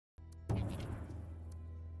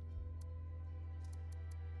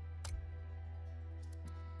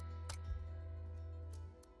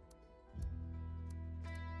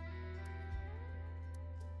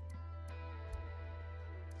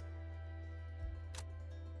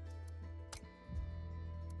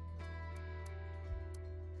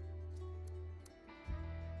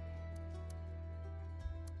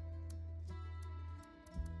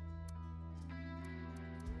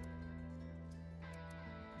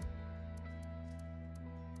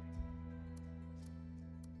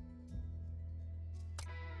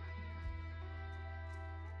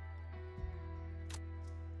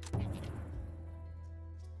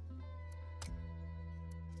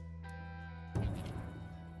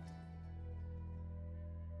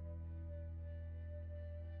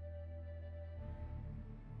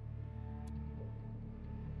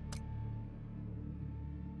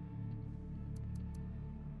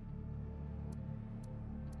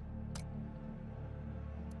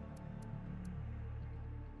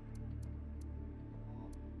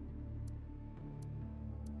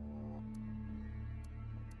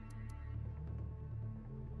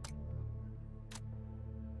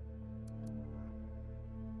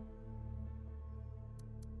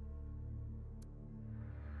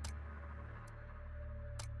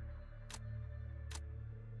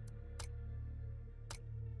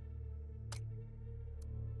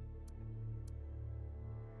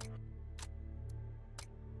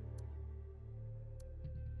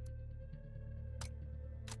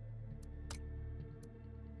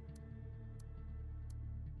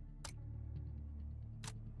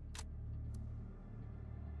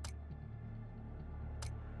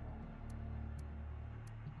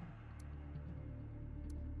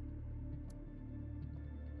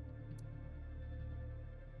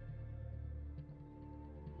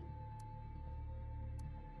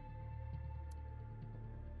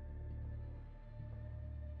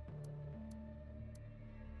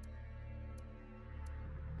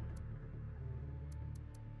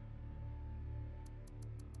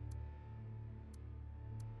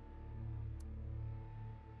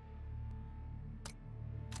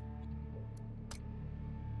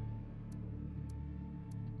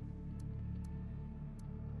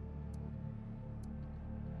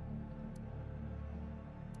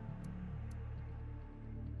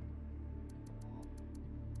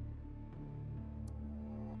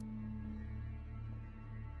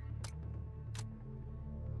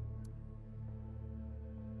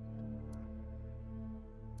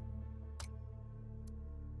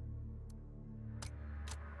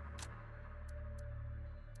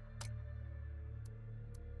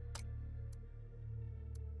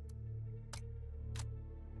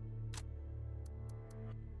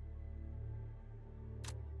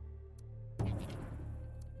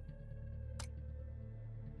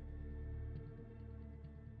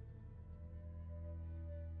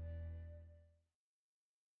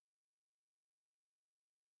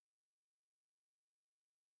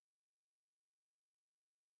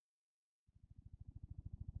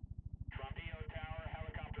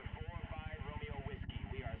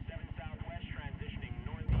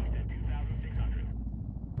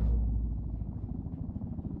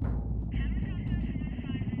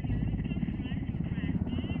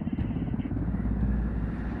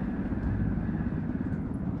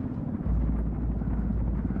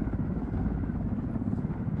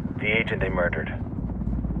The agent they murdered.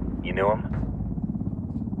 You knew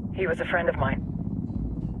him? He was a friend of mine.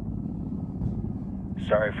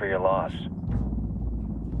 Sorry for your loss.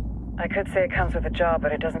 I could say it comes with a job,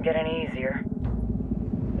 but it doesn't get any easier.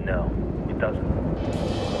 No, it doesn't.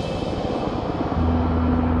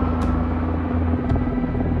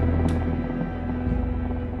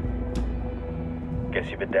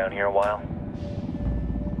 Guess you've been down here a while?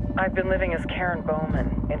 I've been living as Karen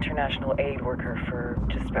Bowman, international aid worker, for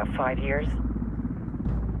just about 5 years.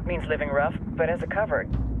 Means living rough, but as a cover,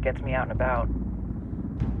 it gets me out and about.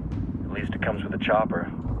 At least it comes with a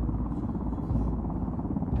chopper.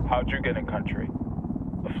 How'd you get in country?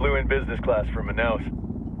 I flew in business class from Manaus.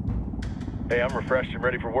 Hey, I'm refreshed and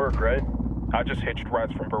ready for work, right? I just hitched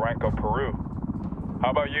rides from Barranco, Peru. How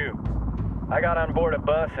about you? I got on board a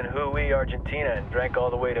bus in Hui, Argentina, and drank all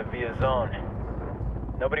the way to Villazon.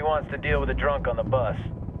 Nobody wants to deal with a drunk on the bus.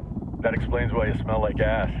 That explains why you smell like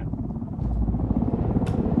ass.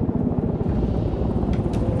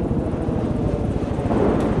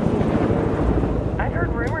 I've heard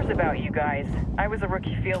rumors about you guys. I was a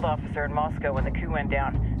rookie field officer in Moscow when the coup went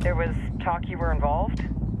down. There was talk you were involved?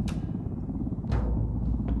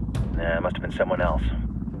 Nah, it must have been someone else.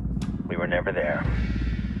 We were never there.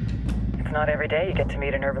 It's not every day you get to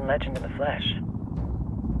meet an urban legend in the flesh.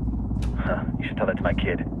 Huh, you should tell that to my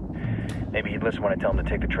kid. Maybe he'd listen when I tell him to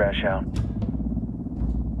take the trash out.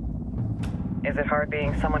 Is it hard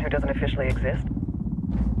being someone who doesn't officially exist?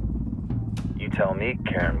 You tell me,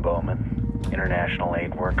 Karen Bowman, international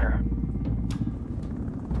aid worker.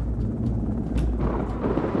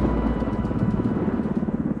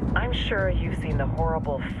 I'm sure you've seen the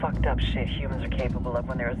horrible, fucked up shit humans are capable of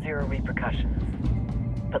when there are zero repercussions.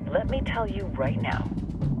 But let me tell you right now,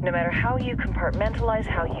 no matter how you compartmentalize,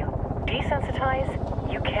 how you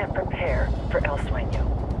desensitize, you can't prepare for El Sueño.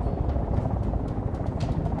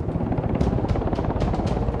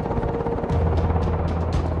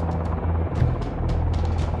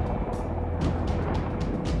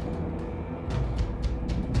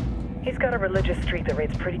 He's got a religious streak that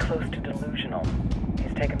rates pretty close to delusional.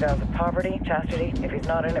 He's taken vows of poverty, chastity. If he's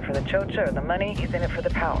not in it for the chocha or the money, he's in it for the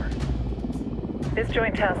power. This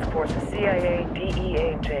joint task force is CIA, DEA,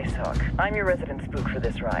 and JSOC. I'm your resident spook for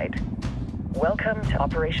this ride. Welcome to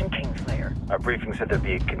Operation Kingslayer. Our briefing said there'd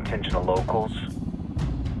be a contingent of locals.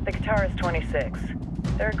 The Guitarist 26.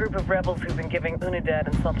 They're a group of rebels who've been giving Unidad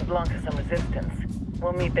and Santa Blanca some resistance.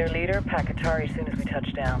 We'll meet their leader, Pakatari, as soon as we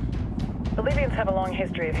touch down. The Libyans have a long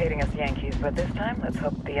history of hating us Yankees, but this time, let's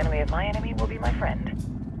hope the enemy of my enemy will be my friend.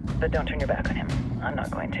 But don't turn your back on him. I'm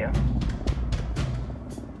not going to.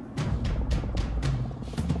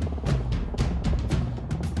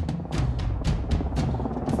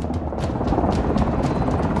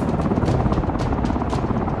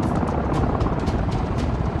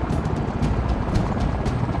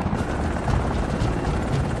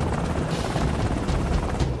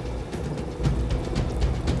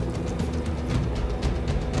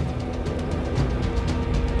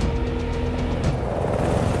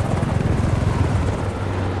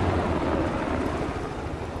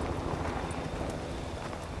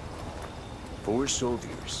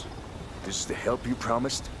 Soldiers. This is the help you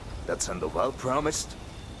promised? That Sandoval promised?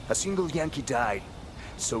 A single Yankee died,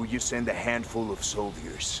 so you send a handful of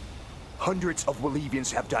soldiers. Hundreds of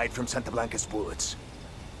Bolivians have died from Santa Blanca's bullets.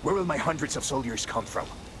 Where will my hundreds of soldiers come from?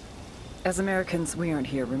 As Americans, we aren't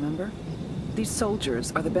here, remember? These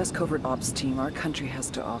soldiers are the best covert ops team our country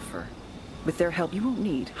has to offer. With their help, you won't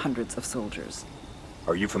need hundreds of soldiers.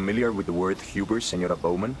 Are you familiar with the word Huber, Senora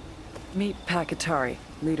Bowman? Meet Pakatari,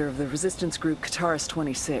 leader of the resistance group Guitarist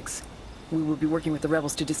 26. We will be working with the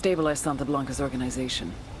rebels to destabilize Santa Blanca's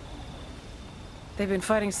organization. They've been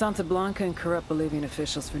fighting Santa Blanca and corrupt Bolivian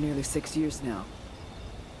officials for nearly 6 years now.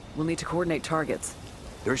 We'll need to coordinate targets.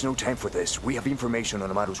 There's no time for this. We have information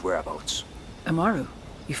on Amaru's whereabouts. Amaru?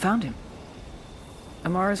 You found him?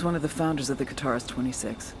 Amaru is one of the founders of the Guitarist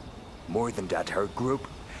 26. More than that, our group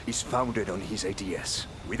is founded on his ideas.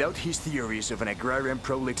 Without his theories of an agrarian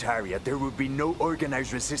proletariat, there would be no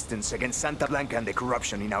organized resistance against Santa Blanca and the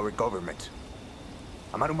corruption in our government.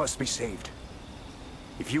 Amaru must be saved.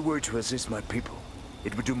 If you were to assist my people,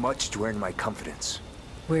 it would do much to earn my confidence.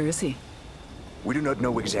 Where is he? We do not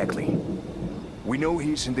know exactly. We know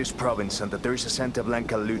he's in this province and that there's a Santa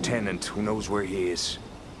Blanca lieutenant who knows where he is.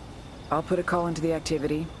 I'll put a call into the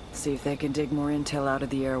activity, see if they can dig more intel out of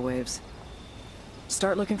the airwaves.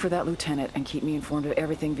 Start looking for that lieutenant and keep me informed of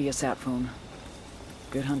everything via sat phone.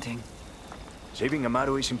 Good hunting. Saving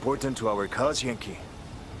Amaru is important to our cause, Yankee.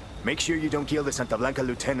 Make sure you don't kill the Santa Blanca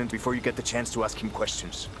lieutenant before you get the chance to ask him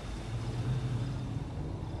questions.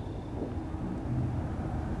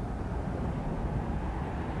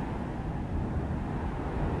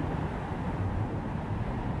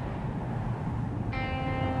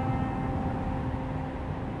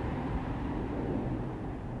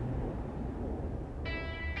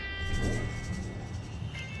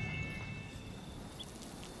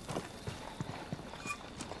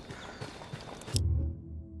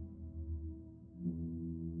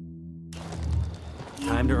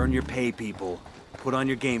 Time to earn your pay, people. Put on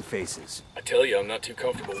your game faces. I tell you, I'm not too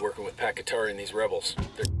comfortable working with Pakatari and these rebels.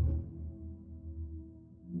 Their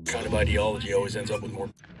kind of ideology always ends up with more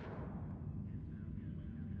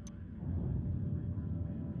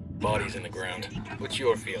bodies in the ground. What's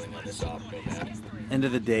your feeling on this op, Nomad? End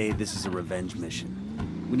of the day, this is a revenge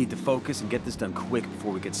mission. We need to focus and get this done quick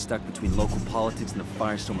before we get stuck between local politics and the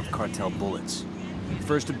firestorm of cartel bullets.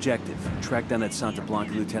 First objective, track down that Santa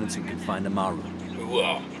Blanca lieutenant so we can find Amaru.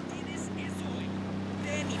 Wow.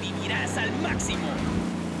 Vivirás al máximo.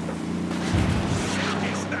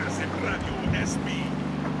 Estás en Radio SB.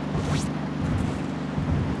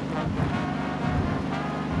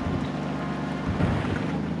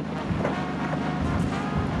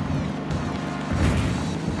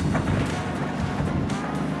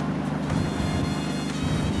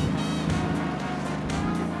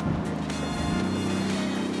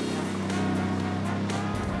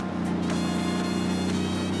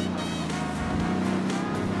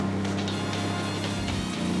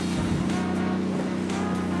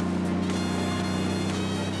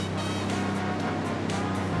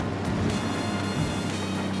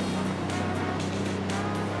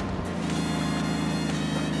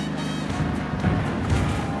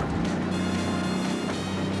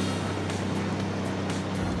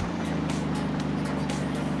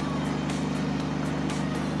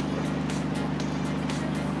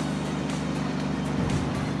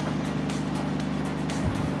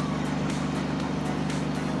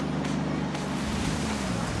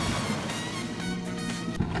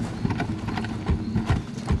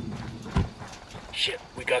 Shit,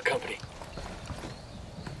 we got company.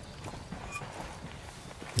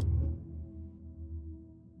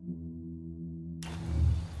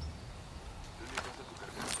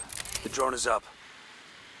 The drone is up.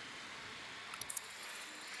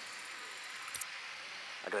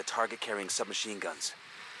 I got a target carrying submachine guns.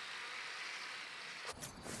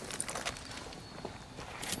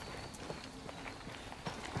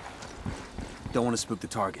 Don't want to spook the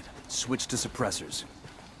target. Switch to suppressors.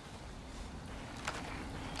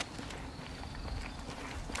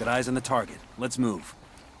 Got eyes on the target. Let's move.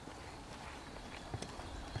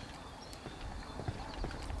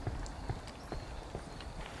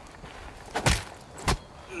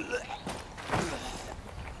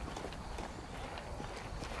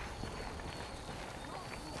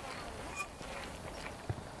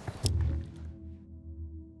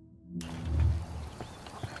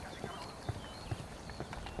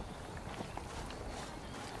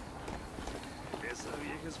 Esa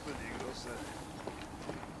vieja es peligrosa.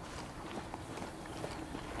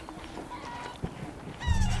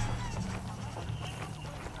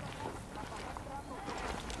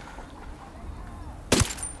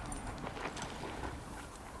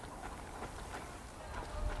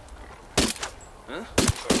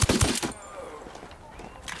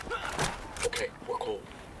 Okay, we're cool.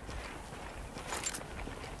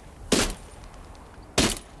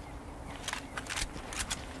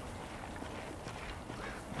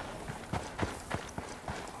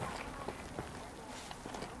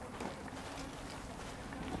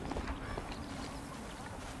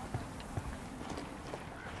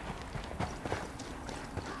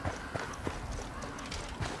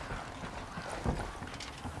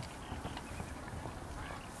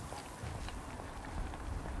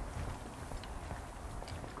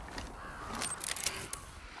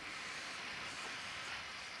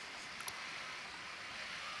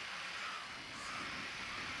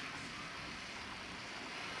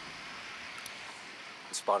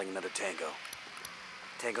 I'm spotting another tango.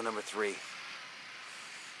 Tango number 3.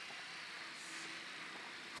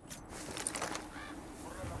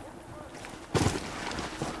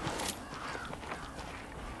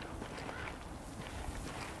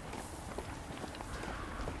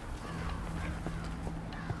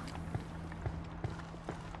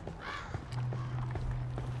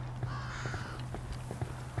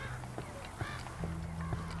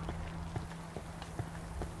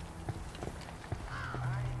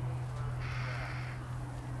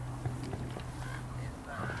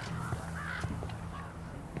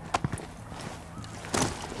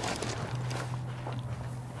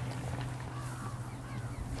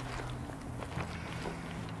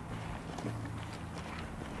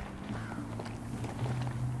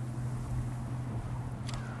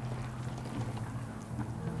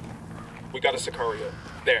 We got a Sicario.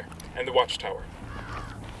 There, and the watchtower.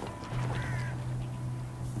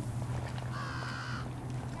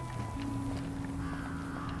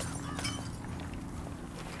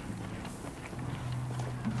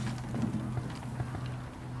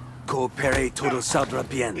 Coopere, todo saldrá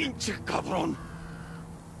bien. Pinche cabrón.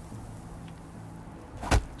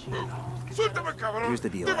 Suéltame, cabrón. Here's the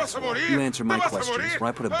deal, Te vas a asshole. morir. You answer my Te vas a questions, morir. or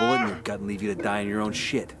I put a bullet in your gut and leave you to die in your own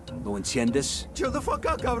shit. ¿Lo entiendes? Chill the fuck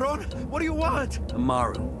out, cabron. What do you want?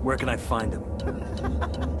 Amaru, where can I find him?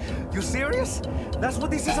 You serious? That's what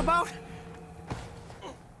this is about?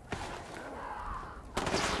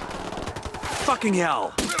 Fucking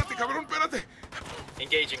hell! Espérate, cabrón, espérate.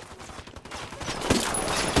 Engaging.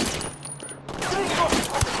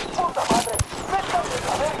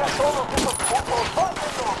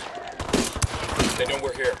 They know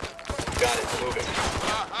we're here. Got it. Moving.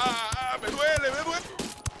 Me duele, me duele.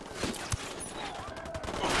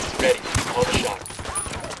 Ready. Hold the shot.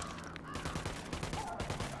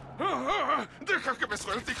 Deja que me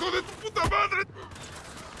suelte, hijo de tu puta madre.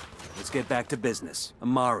 Let's get back to business.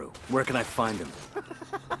 Amaru, where can I find him?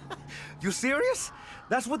 You serious?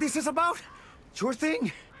 That's what this is about? Sure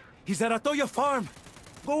thing. He's at Atoya Farm.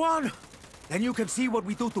 Go on. Then you can see what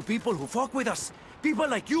we do to people who fuck with us. People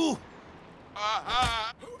like you.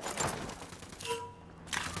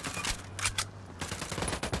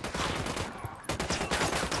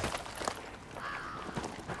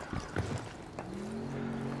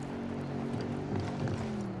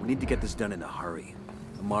 We need to get this done in a hurry.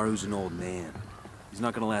 Amaru's an old man. He's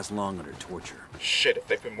not gonna last long under torture. Shit, if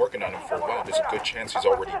they've been working on him for a while, there's a good chance he's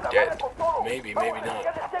already dead. Maybe, maybe not.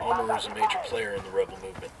 Amaru's a major player in the rebel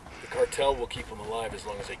movement. The cartel will keep him alive as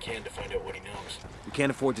long as they can to find out what he knows. We can't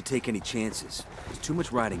afford to take any chances. There's too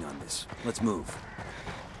much riding on this. Let's move.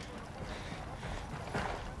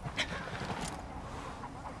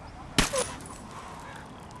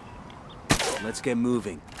 Let's get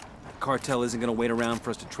moving. The cartel isn't gonna wait around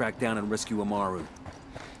for us to track down and rescue Amaru.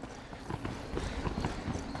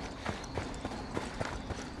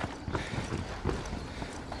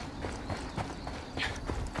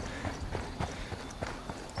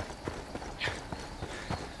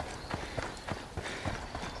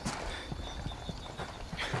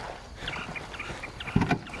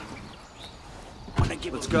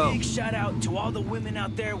 Let's go. Big shout out to all the women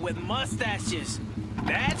out there with mustaches.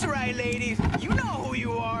 That's right, ladies. You know who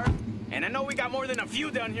you are. And I know we got more than a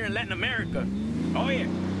few down here in Latin America. Oh yeah,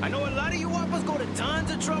 I know a lot of you wapas go to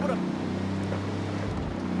tons of trouble to...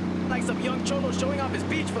 like some young cholo showing off his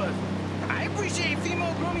beach fuzz. I appreciate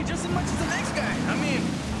female grooming just as much as the next guy. I mean,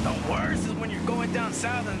 the worst is when you're going down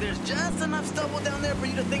south and there's just enough stubble down there for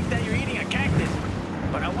you to think that you're eating a cactus.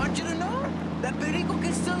 But I want you to know that Perico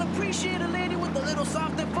can still appreciate a lady with a little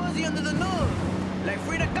soft and fuzzy under the nose. Like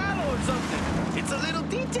Frida Kahlo or something. It's a little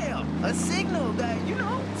detail, a signal that, you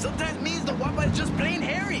know, sometimes means the guapa is just plain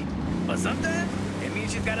hairy. But sometimes it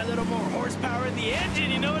means she's got a little more horsepower in the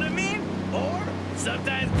engine, you know what I mean? Or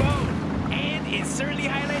sometimes both. And it certainly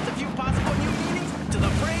highlights a few possible new meanings to the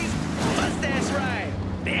phrase, mustache ride.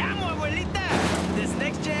 Te amo, abuelita. This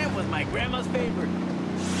next jam was my grandma's favorite.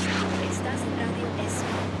 Estás en Radio SP.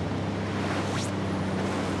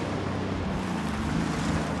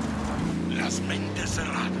 Las mentes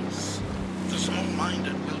cerradas. The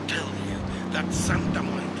small-minded will tell you that Santa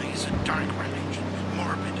Muerte is a dark religion,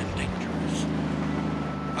 morbid and dangerous.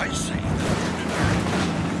 I say that ordinary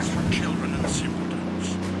is for children and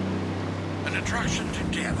simpletons. An attraction to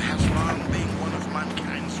death has long been one of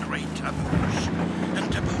mankind's great taboos,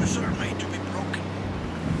 and taboos are made to be broken.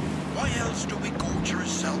 Why else do we gorge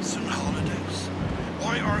ourselves on holidays?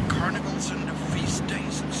 Why are carnivals and the feast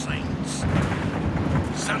days of saints?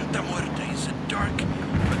 Santa Muerte is a dark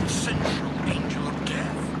but sensual angel of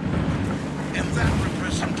death. And that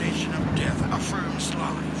representation of death affirms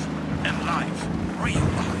life. And life, real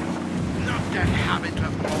life. Not that habit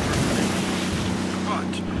of overthinking.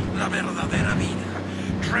 But la verdadera vida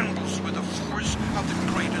trembles with the force of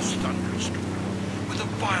the greatest thunderstorm, with the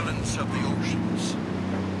violence of the oceans.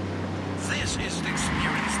 This is the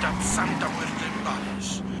experience that Santa Muerte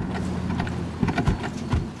embodies.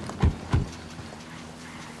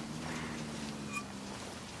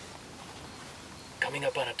 Coming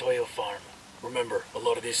up on Atoyo Farm. Remember, a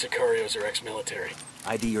lot of these sicarios are ex-military.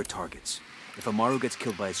 ID your targets. If Amaru gets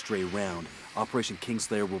killed by a stray round, Operation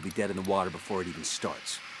Kingslayer will be dead in the water before it even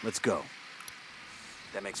starts. Let's go.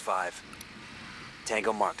 That makes 5.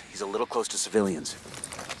 Tango marked. He's a little close to civilians.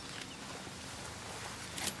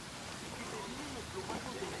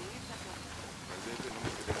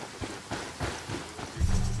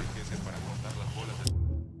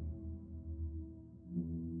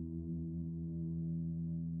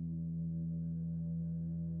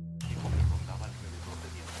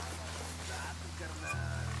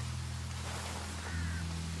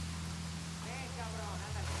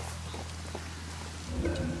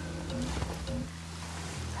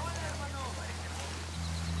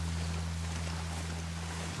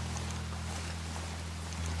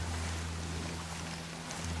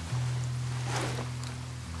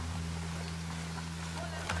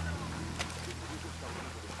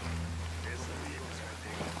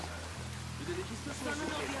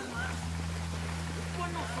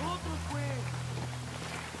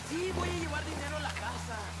 Sí, voy a llevar dinero a la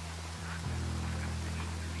casa.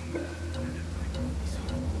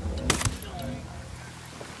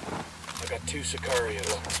 I got 2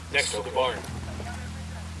 Sicarios next to the barn.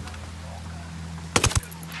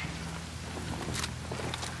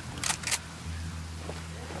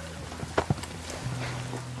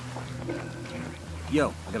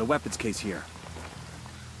 Yo, I got a weapons case here.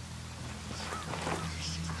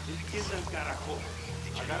 Entiendan, carajo.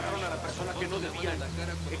 Agarraron a la persona que no debían.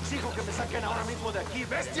 Exijo que me saquen ahora mismo de aquí,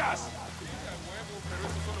 bestias.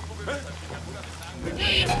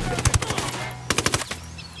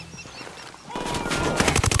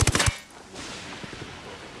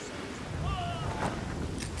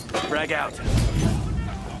 Frag out.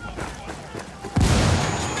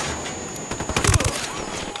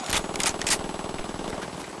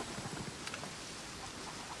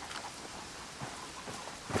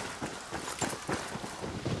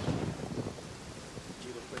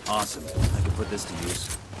 Awesome. I can put this to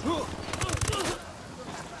use.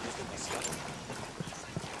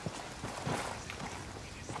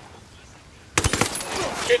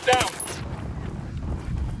 Get down!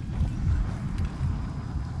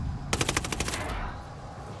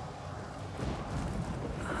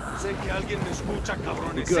 Sé que alguien me escucha,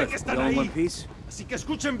 cabrones. Good. Sé que están You all in ahí. one piece? Así que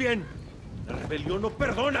escuchen bien. La rebelión no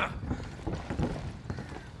perdona.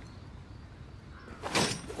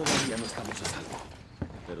 Todavía no estamos a salvo.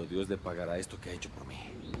 Pero Dios le pagará esto que ha hecho por mí.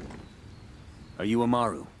 Are you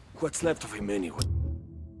Amaru? What's left of him anyway?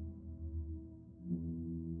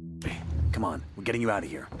 Hey, come on. We're getting you out of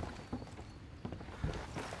here.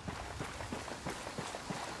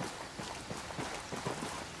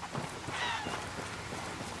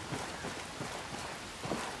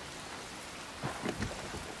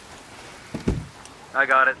 I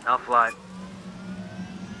got it. I'll fly.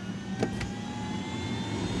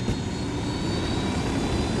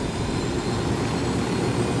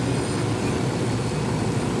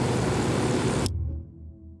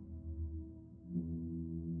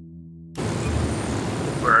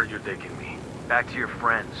 Where are you taking me? Back to your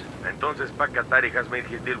friends. Entonces Pacatari has made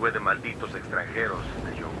his deal with the malditos extranjeros,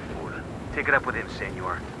 the young fool. Take it up with him,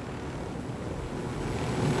 senor.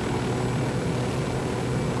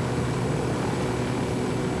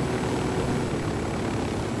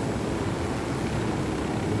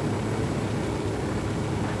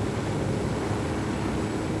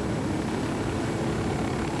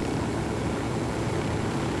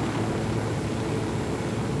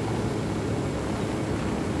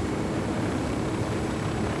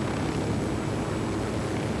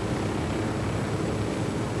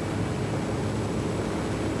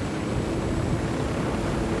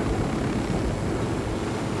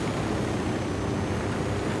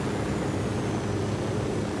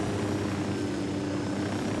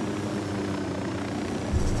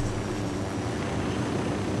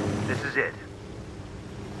 This is it.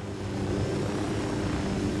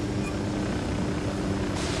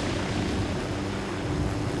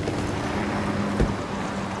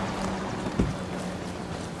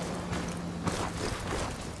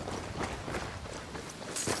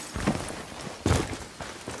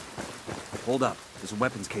 Hold up. There's a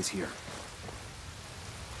weapons case here.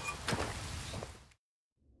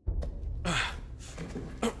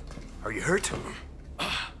 Are you hurt?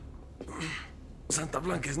 Santa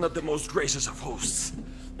Blanca is not the most gracious of hosts.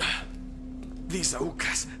 These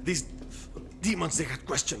Aucas, these demons they had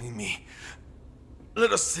questioning me.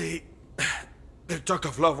 Let us say, their talk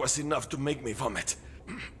of love was enough to make me vomit.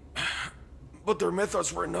 But their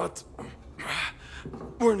methods were not...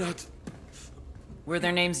 Were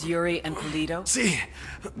their names Yuri and Polito? Si,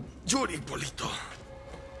 Yuri Polito.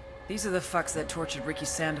 These are the fucks that tortured Ricky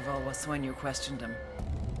Sandoval while Sueño questioned him.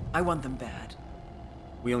 I want them bad.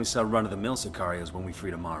 We only saw run-of-the-mill Sicarios when we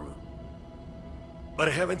freed Amaru. But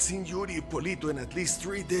I haven't seen Yuri and Polito in at least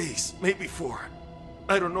 3 days, maybe 4.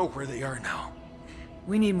 I don't know where they are now.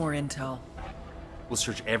 We need more intel. We'll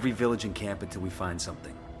search every village and camp until we find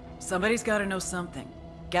something. Somebody's gotta know something.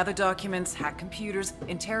 Gather documents, hack computers,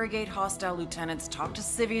 interrogate hostile lieutenants, talk to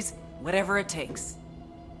civvies, whatever it takes.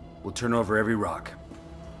 We'll turn over every rock.